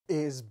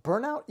Is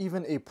burnout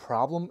even a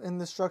problem in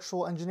the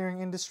structural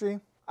engineering industry?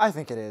 I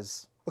think it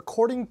is.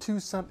 According to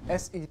some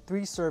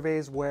SE3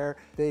 surveys where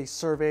they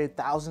surveyed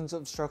thousands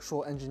of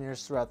structural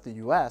engineers throughout the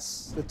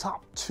US, the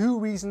top 2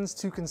 reasons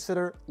to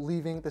consider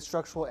leaving the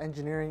structural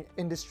engineering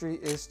industry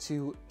is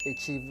to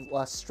achieve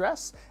less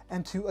stress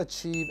and to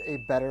achieve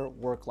a better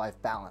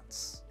work-life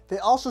balance. They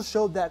also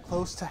showed that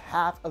close to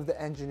half of the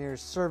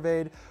engineers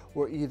surveyed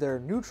were either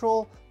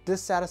neutral,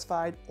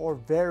 dissatisfied, or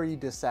very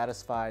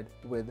dissatisfied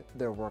with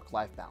their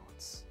work-life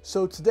balance.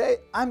 So today,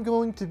 I'm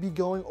going to be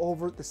going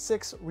over the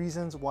 6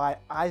 reasons why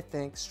I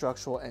think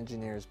structural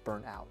engineers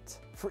burn out.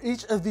 For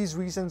each of these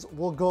reasons,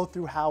 we'll go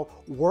through how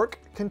work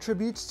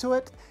contributes to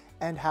it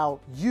and how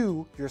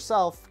you,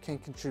 yourself, can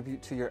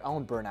contribute to your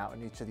own burnout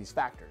in each of these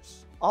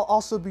factors. I'll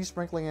also be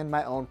sprinkling in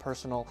my own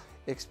personal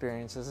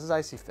experiences as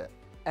I see fit.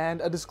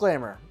 And a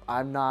disclaimer,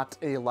 I'm not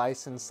a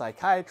licensed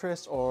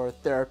psychiatrist or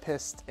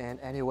therapist in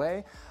any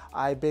way.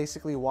 I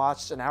basically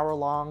watched an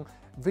hour-long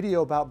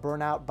video about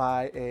burnout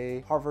by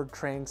a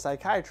Harvard-trained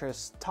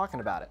psychiatrist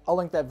talking about it. I'll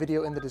link that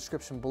video in the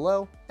description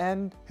below,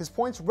 and his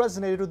points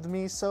resonated with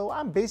me, so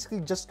I'm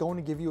basically just going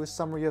to give you a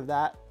summary of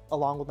that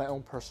along with my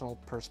own personal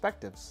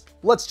perspectives.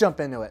 Let's jump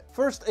into it.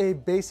 First, a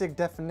basic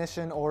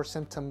definition or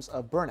symptoms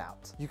of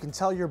burnout. You can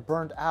tell you're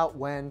burned out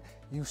when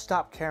you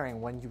stop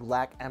caring, when you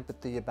lack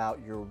empathy about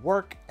your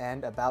work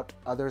and about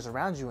others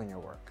around you in your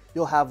work.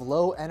 You'll have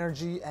low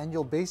energy and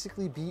you'll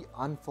basically be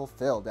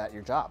unfulfilled at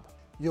your job.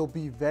 You'll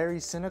be very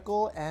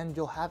cynical and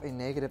you'll have a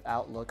negative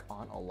outlook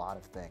on a lot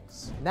of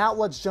things. Now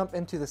let's jump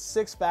into the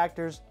 6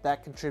 factors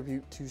that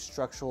contribute to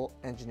structural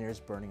engineers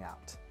burning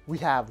out. We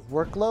have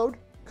workload,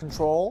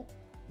 control,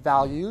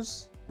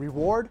 values,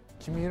 reward,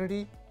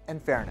 community,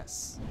 and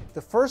fairness.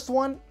 The first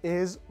one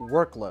is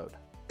workload.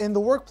 In the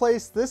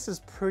workplace, this is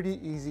pretty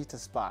easy to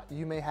spot.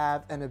 You may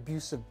have an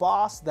abusive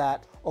boss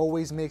that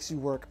always makes you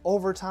work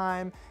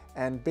overtime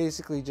and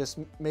basically just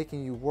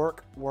making you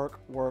work,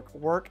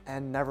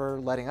 and never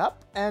letting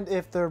up. And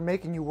if they're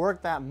making you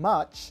work that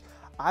much,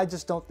 I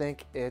just don't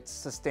think it's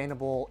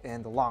sustainable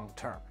in the long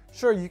term.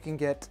 Sure, you can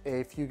get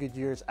a few good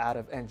years out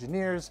of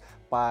engineers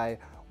by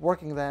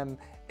working them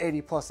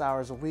 80+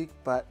 hours a week,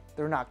 but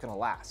they're not gonna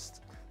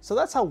last. So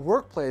that's how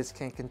workplace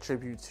can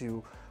contribute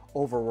to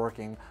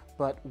overworking.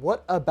 But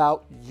what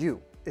about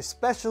you?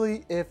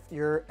 Especially if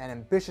you're an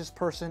ambitious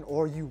person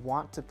or you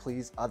want to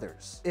please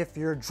others. If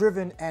you're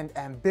driven and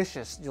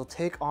ambitious, you'll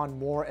take on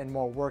more and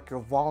more work.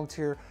 You'll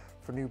volunteer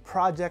for new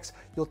projects.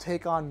 You'll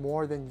take on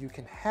more than you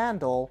can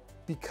handle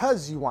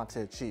because you want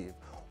to achieve.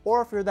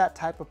 Or if you're that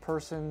type of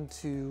person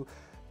to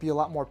be a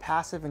lot more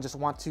passive and just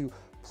want to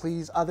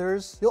please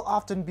others, you'll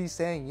often be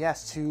saying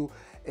yes to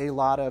a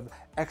lot of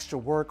extra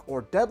work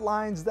or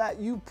deadlines that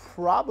you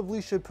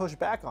probably should push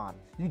back on.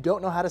 You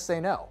don't know how to say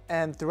no.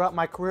 And throughout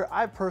my career,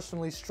 I've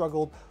personally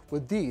struggled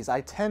with these.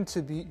 I tend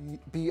to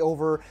be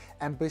over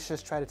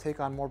ambitious, try to take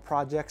on more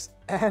projects,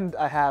 and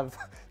I have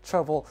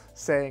trouble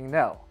saying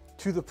no.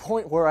 To the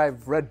point where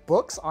I've read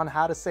books on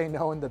how to say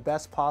no in the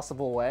best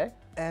possible way.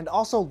 And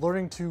also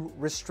learning to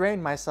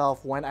restrain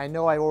myself when I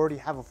know I already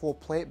have a full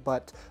plate,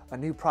 but a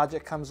new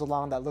project comes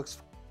along that looks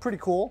pretty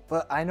cool,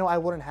 but I know I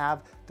wouldn't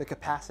have the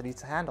capacity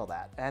to handle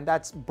that. And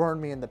that's burned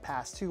me in the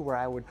past too, where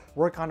I would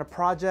work on a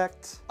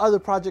project, other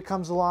project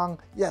comes along,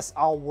 yes,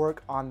 I'll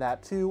work on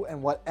that too, and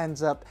what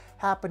ends up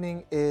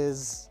happening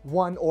is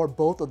one or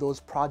both of those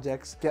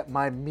projects get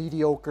my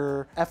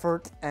mediocre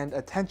effort and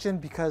attention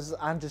because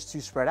I'm just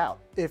too spread out.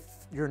 If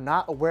you're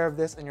not aware of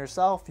this in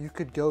yourself, you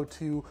could go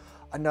to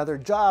another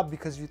job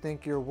because you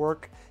think your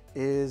work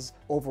is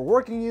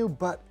overworking you,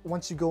 but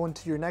once you go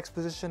into your next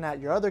position at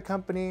your other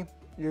company,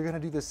 you're gonna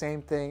do the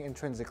same thing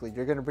intrinsically.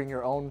 You're gonna bring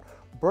your own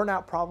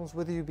burnout problems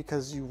with you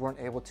because you weren't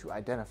able to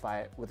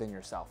identify it within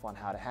yourself on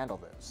how to handle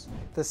those.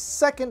 The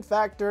second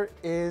factor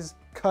is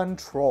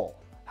control.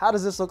 How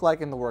does this look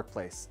like in the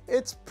workplace?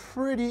 It's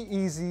pretty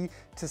easy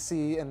to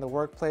see in the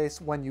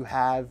workplace when you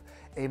have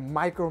a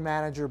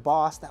micromanager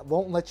boss that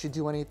won't let you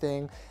do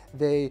anything.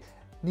 They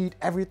need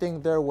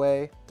everything their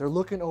way. They're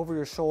looking over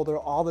your shoulder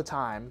all the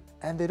time,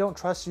 and they don't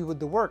trust you with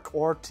the work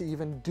or to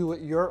even do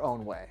it your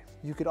own way.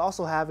 You could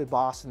also have a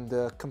boss in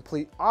the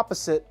complete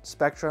opposite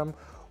spectrum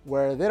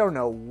where they don't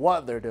know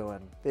what they're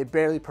doing. They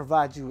barely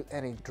provide you with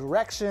any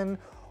direction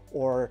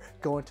or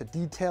go into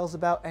details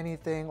about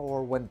anything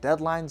or when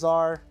deadlines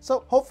are.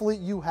 So hopefully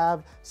you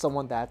have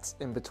someone that's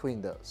in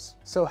between those.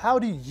 So how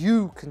do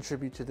you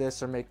contribute to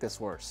this or make this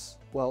worse?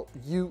 Well,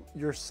 you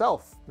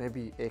yourself may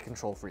be a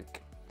control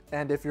freak.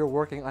 And if you're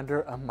working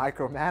under a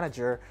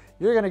micromanager,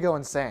 you're gonna go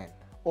insane.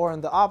 Or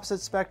in the opposite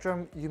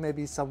spectrum, you may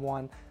be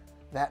someone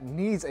that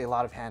needs a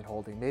lot of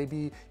hand-holding.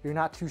 Maybe you're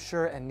not too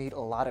sure and need a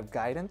lot of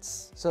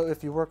guidance. So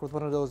if you work with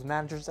one of those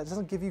managers that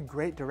doesn't give you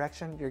great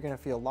direction, you're gonna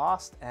feel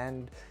lost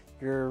and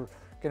you're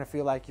gonna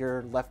feel like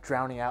you're left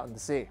drowning out in the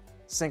sea.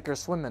 Sink or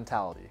swim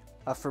mentality.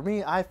 For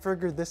me, I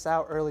figured this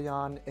out early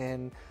on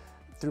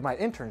through my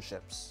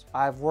internships.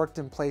 I've worked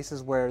in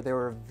places where they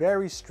were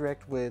very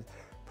strict with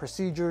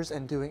procedures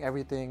and doing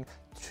everything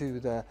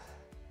to the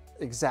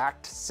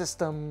exact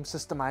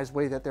systemized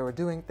way that they were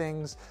doing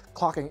things,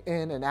 clocking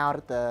in and out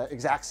at the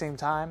exact same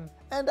time.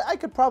 And I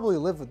could probably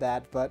live with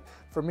that, but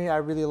for me, I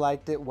really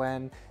liked it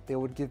when they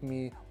would give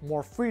me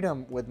more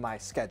freedom with my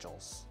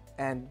schedules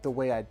and the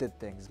way I did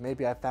things.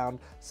 Maybe I found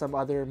some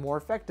other more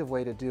effective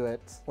way to do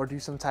it, or do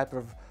some type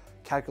of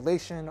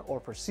calculation or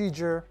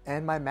procedure,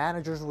 and my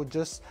managers would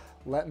just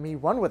let me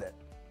run with it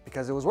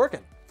because it was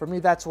working. For me,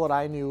 that's what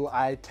I knew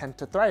I tend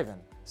to thrive in.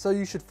 So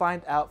you should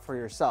find out for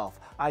yourself.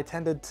 I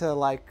tended to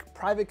like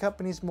private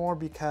companies more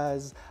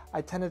because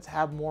I tended to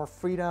have more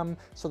freedom.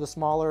 So the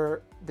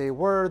smaller they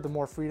were, the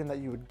more freedom that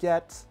you would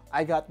get.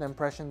 I got the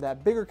impression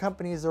that bigger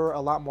companies, there were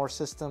a lot more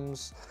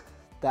systems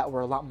that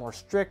were a lot more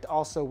strict,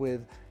 also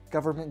with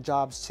government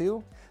jobs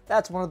too.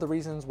 That's one of the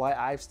reasons why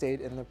I've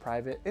stayed in the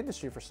private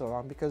industry for so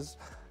long, because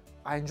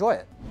I enjoy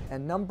it.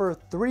 And number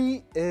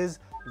 3 is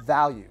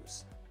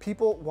values.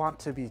 People want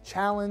to be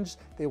challenged,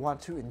 they want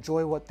to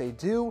enjoy what they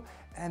do,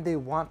 and they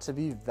want to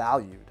be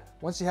valued.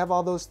 Once you have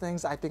all those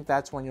things, I think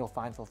that's when you'll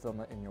find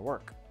fulfillment in your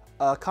work.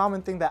 A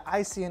common thing that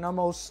I see in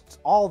almost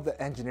all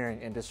the engineering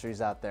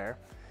industries out there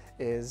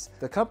is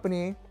the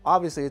company,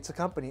 obviously it's a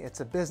company, it's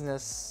a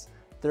business,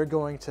 they're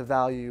going to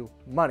value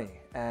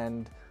money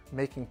and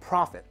making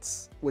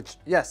profits, which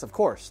yes, of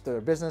course, they're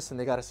a business and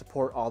they got to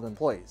support all the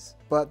employees.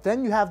 But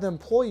then you have the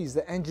employees,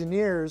 the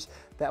engineers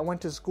that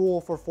went to school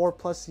for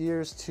 4+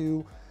 years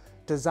to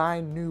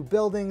design new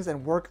buildings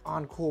and work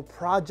on cool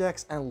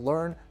projects and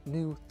learn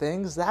new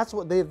things. That's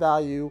what they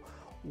value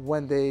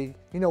when they,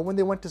 when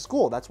they went to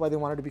school. That's why they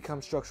wanted to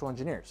become structural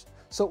engineers.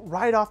 So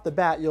right off the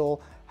bat,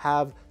 you'll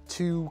have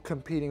 2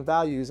 competing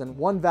values, and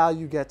one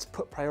value gets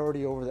put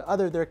priority over the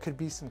other. There could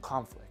be some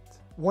conflict.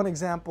 One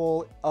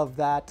example of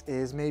that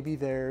is maybe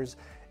there's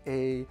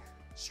a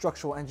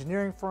structural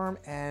engineering firm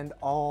and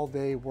all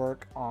they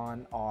work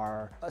on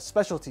are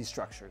specialty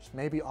structures.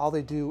 Maybe all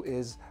they do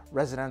is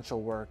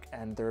residential work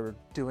and they're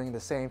doing the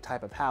same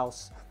type of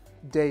house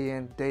day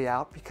in, day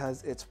out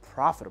because it's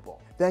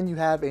profitable. Then you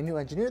have a new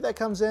engineer that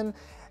comes in,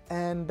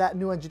 and that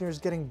new engineer is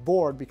getting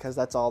bored because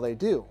that's all they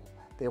do.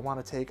 They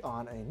want to take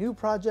on a new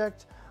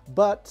project,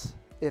 but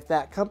if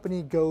that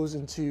company goes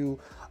into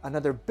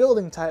another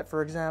building type,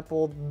 for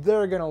example,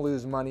 they're gonna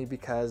lose money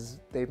because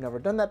they've never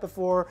done that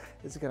before.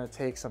 It's gonna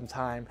take some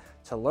time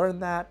to learn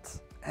that,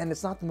 and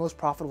it's not the most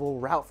profitable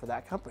route for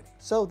that company.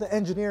 So the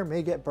engineer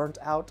may get burnt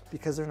out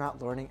because they're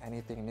not learning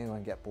anything new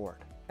and get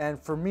bored.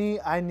 And for me,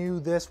 I knew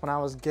this when I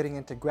was getting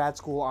into grad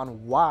school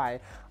on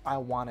why I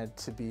wanted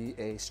to be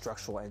a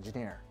structural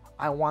engineer.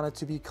 I wanted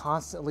to be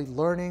constantly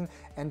learning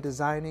and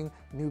designing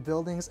new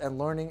buildings and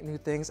learning new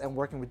things and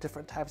working with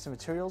different types of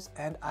materials,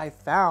 and I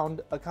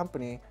found a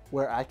company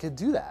where I could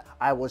do that.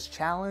 I was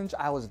challenged,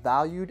 I was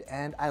valued,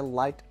 and I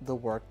liked the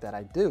work that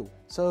I do.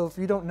 So if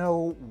you don't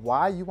know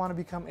why you want to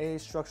become a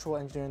structural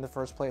engineer in the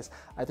first place,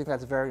 I think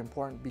that's very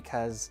important,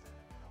 because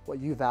what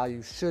you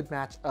value should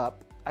match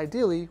up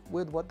ideally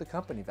with what the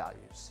company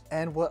values.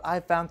 And what I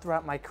found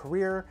throughout my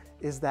career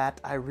is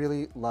that I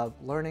really love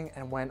learning,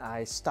 and when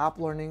I stop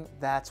learning,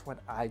 that's when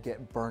I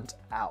get burnt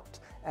out.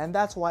 And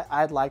that's why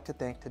I'd like to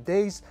thank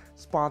today's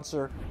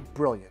sponsor,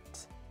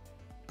 Brilliant.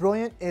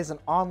 Brilliant is an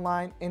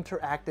online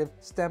interactive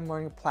STEM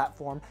learning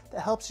platform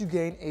that helps you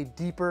gain a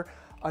deeper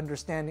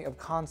understanding of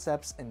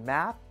concepts in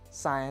math,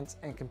 science,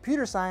 and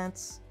computer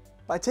science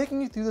by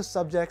taking you through the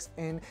subjects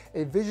in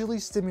a visually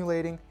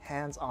stimulating,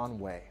 hands-on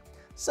way.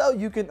 So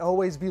you can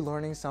always be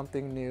learning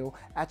something new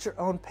at your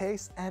own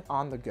pace and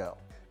on the go.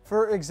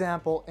 For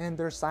example, in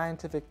their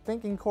scientific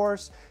thinking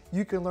course,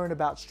 you can learn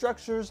about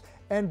structures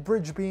and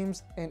bridge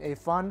beams in a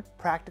fun,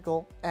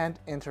 practical, and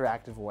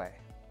interactive way.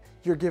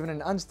 You're given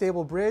an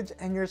unstable bridge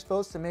and you're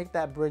supposed to make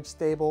that bridge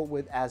stable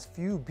with as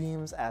few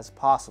beams as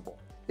possible.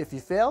 If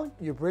you fail,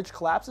 your bridge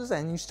collapses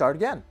and you start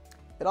again.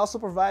 It also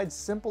provides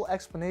simple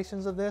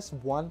explanations of this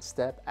one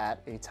step at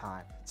a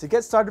time. To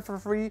get started for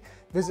free,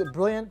 visit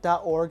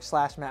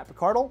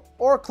brilliant.org/MattPicardal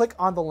or click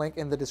on the link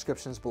in the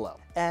descriptions below.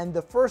 And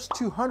the first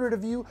 200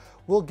 of you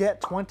will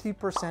get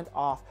 20%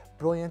 off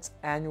Brilliant's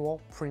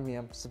annual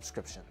premium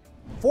subscription.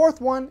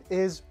 Fourth one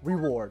is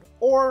reward,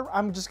 or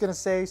I'm just gonna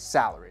say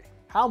salary.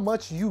 How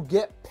much you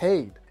get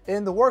paid.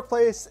 In the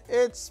workplace,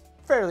 it's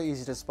fairly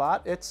easy to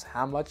spot. It's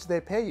how much they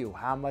pay you,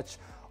 how much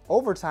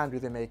overtime do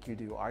they make you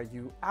do? Are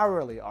you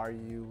hourly? Are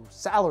you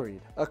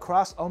salaried?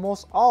 Across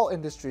almost all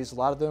industries, a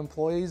lot of the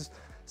employees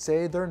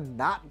say they're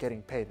not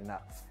getting paid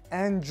enough.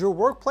 And your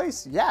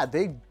workplace, yeah,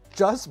 they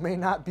just may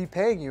not be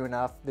paying you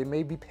enough. They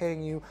may be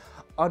paying you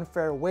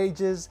unfair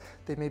wages.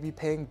 They may be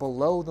paying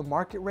below the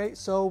market rate.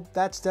 So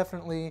that's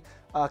definitely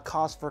a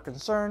cause for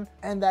concern,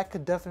 and that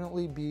could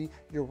definitely be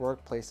your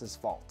workplace's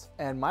fault.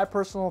 And my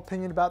personal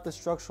opinion about the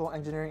structural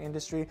engineering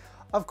industry,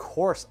 of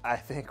course, I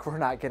think we're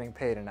not getting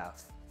paid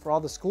enough. For all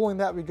the schooling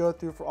that we go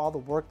through, for all the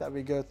work that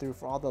we go through,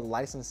 for all the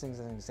licensings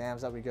and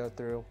exams that we go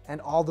through,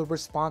 and all the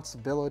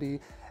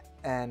responsibility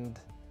and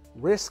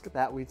risk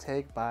that we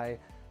take by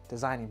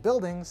designing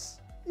buildings,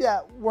 yeah,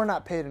 we're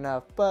not paid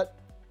enough, but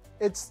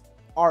it's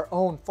our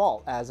own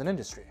fault as an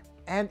industry,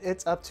 and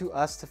it's up to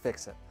us to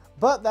fix it.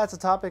 But that's a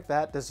topic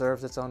that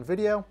deserves its own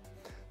video.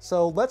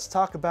 So let's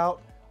talk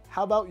about,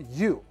 how about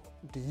you?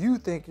 Do you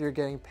think you're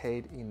getting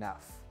paid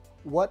enough?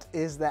 What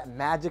is that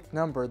magic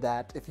number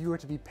that if you were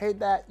to be paid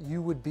that,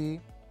 you would be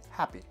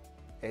happy?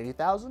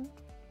 80,000?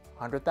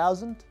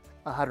 100,000?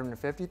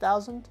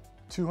 150,000?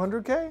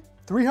 200K?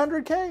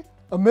 300K?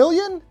 A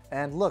million?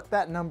 And look,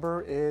 that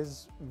number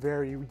is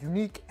very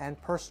unique and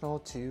personal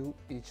to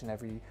each and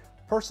every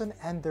person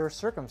and their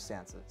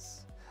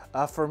circumstances.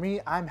 For me,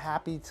 I'm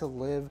happy to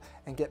live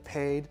and get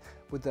paid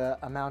with the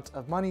amount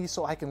of money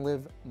so I can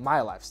live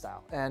my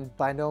lifestyle. And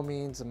by no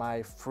means am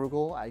I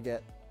frugal. I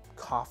get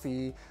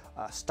coffee,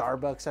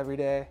 Starbucks every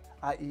day.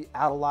 I eat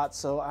out a lot,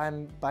 so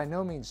I'm by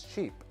no means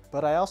cheap.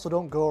 But I also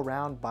don't go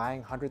around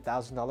buying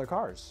 $100,000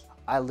 cars.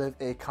 I live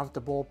a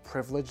comfortable,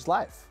 privileged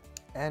life.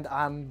 And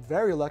I'm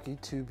very lucky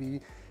to be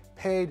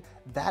paid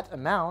that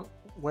amount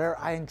where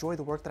I enjoy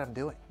the work that I'm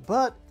doing.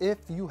 But if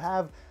you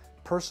have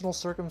personal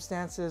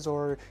circumstances,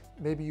 or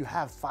maybe you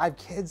have 5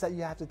 kids that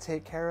you have to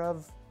take care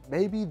of,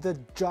 maybe the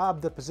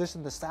job, the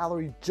position, the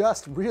salary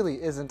just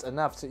really isn't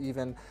enough to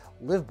even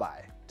live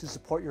by, to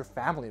support your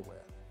family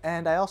with.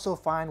 And I also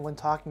find when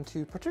talking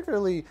to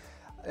particularly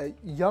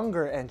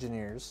younger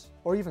engineers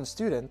or even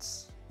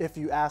students, if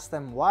you ask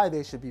them why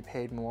they should be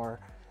paid more,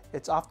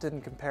 it's often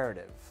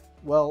comparative.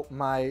 Well,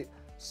 my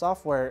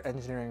software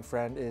engineering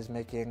friend is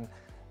making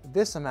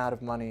this amount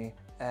of money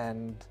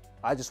and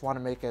I just want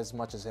to make as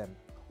much as him.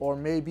 Or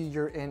maybe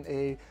you're in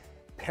a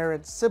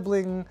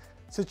parent-sibling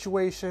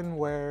situation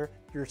where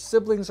your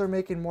siblings are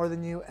making more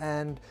than you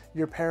and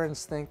your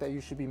parents think that you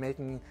should be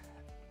making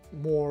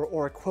more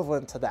or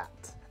equivalent to that.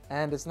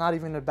 And it's not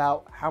even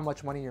about how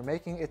much money you're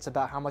making, it's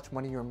about how much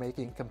money you're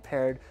making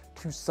compared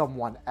to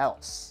someone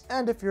else.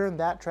 And if you're in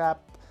that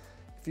trap,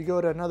 if you go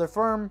to another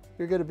firm,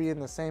 you're going to be in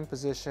the same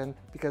position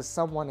because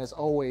someone is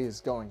always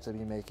going to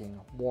be making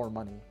more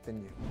money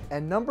than you.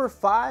 And number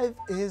 5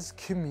 is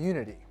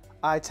community.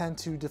 I tend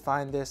to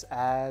define this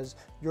as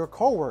your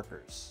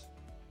coworkers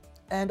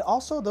and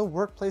also the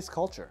workplace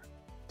culture.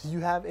 Do you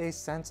have a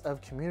sense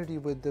of community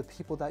with the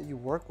people that you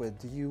work with?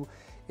 Do you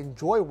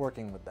enjoy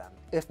working with them?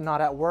 If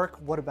not at work,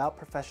 what about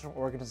professional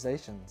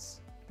organizations?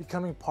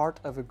 Becoming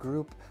part of a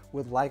group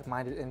with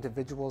like-minded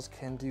individuals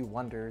can do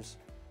wonders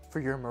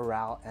for your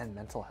morale and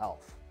mental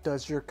health.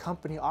 Does your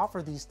company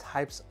offer these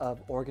types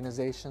of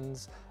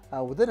organizations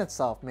within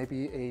itself?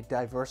 Maybe a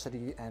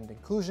diversity and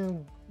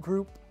inclusion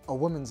group, a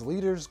women's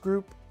leaders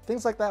group,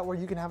 things like that where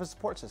you can have a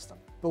support system.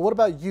 But what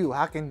about you?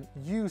 How can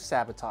you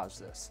sabotage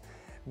this?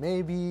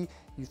 Maybe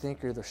you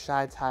think you're the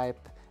shy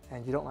type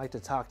and you don't like to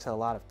talk to a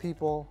lot of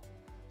people.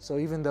 So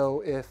even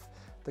though if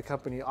the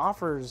company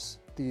offers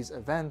these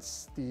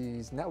events,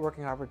 these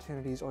networking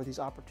opportunities, or these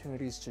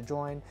opportunities to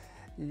join,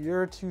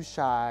 you're too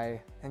shy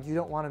and you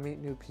don't want to meet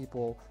new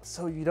people,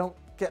 so you don't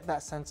get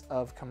that sense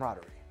of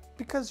camaraderie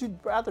because you'd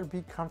rather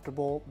be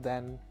comfortable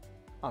than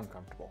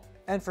uncomfortable.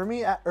 And for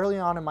me, early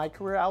on in my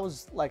career, I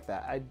was like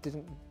that. I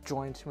didn't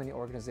join too many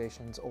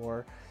organizations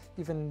or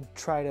even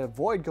try to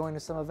avoid going to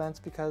some events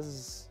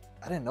because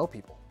I didn't know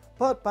people.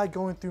 But by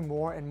going through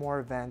more and more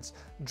events,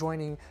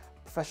 joining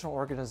professional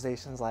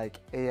organizations like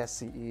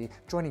ASCE,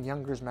 joining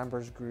younger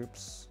members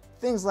groups,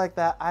 things like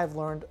that, I've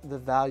learned the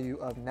value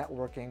of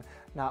networking,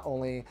 not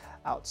only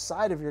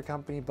outside of your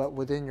company, but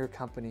within your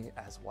company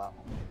as well.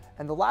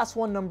 And the last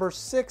one, number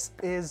 6,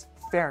 is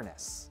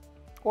fairness,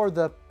 or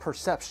the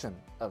perception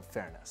of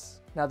fairness.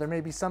 Now, there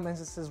may be some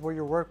instances where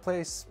your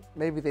workplace,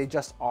 maybe they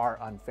just are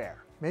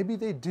unfair. Maybe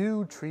they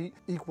do treat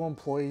equal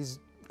employees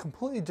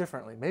completely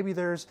differently. Maybe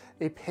there's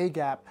a pay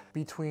gap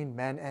between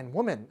men and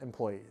women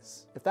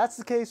employees. If that's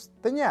the case,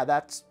 then yeah,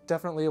 that's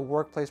definitely a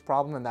workplace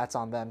problem and that's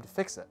on them to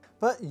fix it.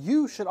 But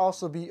you should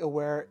also be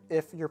aware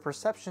if your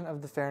perception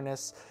of the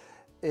fairness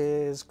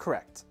is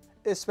correct,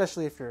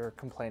 especially if you're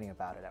complaining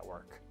about it at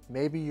work.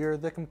 Maybe you're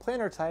the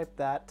complainer type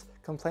that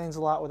complains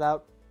a lot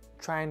without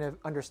trying to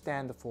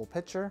understand the full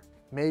picture.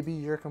 Maybe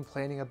you're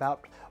complaining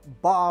about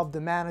Bob,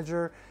 the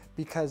manager,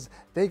 because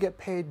they get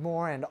paid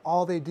more and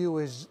all they do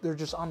is they're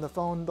just on the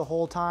phone the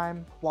whole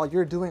time while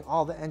you're doing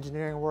all the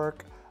engineering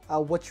work.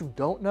 What you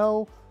don't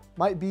know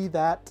might be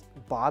that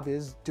Bob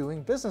is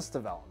doing business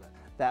development.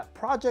 That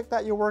project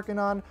that you're working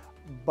on,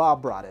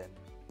 Bob brought in.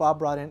 Bob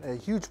brought in a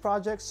huge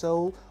project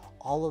so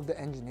all of the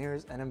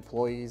engineers and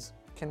employees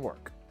can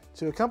work.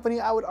 To a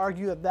company, I would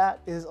argue that that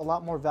is a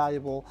lot more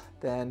valuable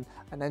than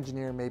an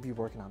engineer maybe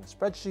working on a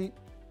spreadsheet,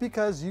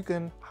 because you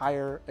can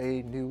hire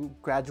a new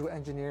graduate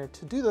engineer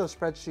to do those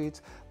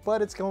spreadsheets,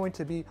 but it's going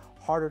to be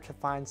harder to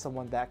find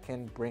someone that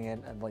can bring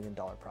in $1 million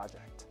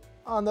project.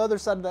 On the other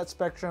side of that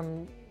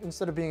spectrum,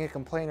 instead of being a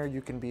complainer, you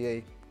can be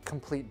a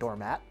complete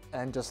doormat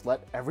and just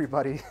let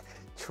everybody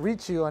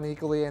treat you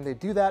unequally, and they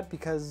do that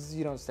because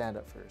you don't stand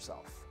up for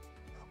yourself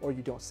or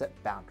you don't set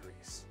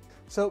boundaries.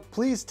 So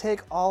please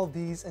take all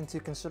these into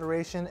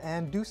consideration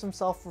and do some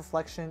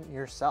self-reflection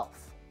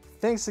yourself.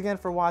 Thanks again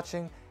for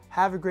watching.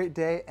 Have a great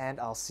day,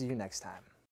 and I'll see you next time.